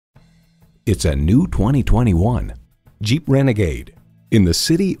It's a new 2021 Jeep Renegade. In the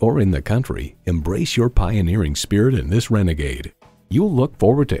city or in the country, embrace your pioneering spirit in this Renegade. You'll look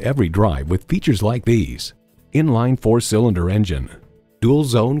forward to every drive with features like these: inline 4-cylinder engine, dual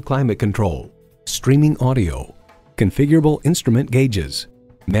zone climate control, streaming audio, configurable instrument gauges,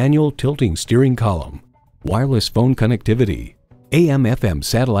 manual tilting steering column, wireless phone connectivity, AM/FM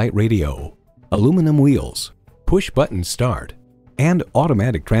satellite radio, aluminum wheels, push-button start, and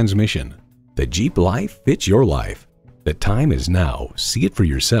automatic transmission. The Jeep life fits your life. The time is now. See it for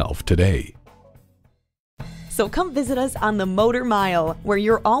yourself today. So come visit us on the Motor Mile, where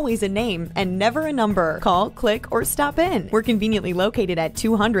you're always a name and never a number. Call, click, or stop in. We're conveniently located at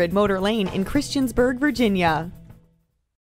 200 Motor Lane in Christiansburg, Virginia.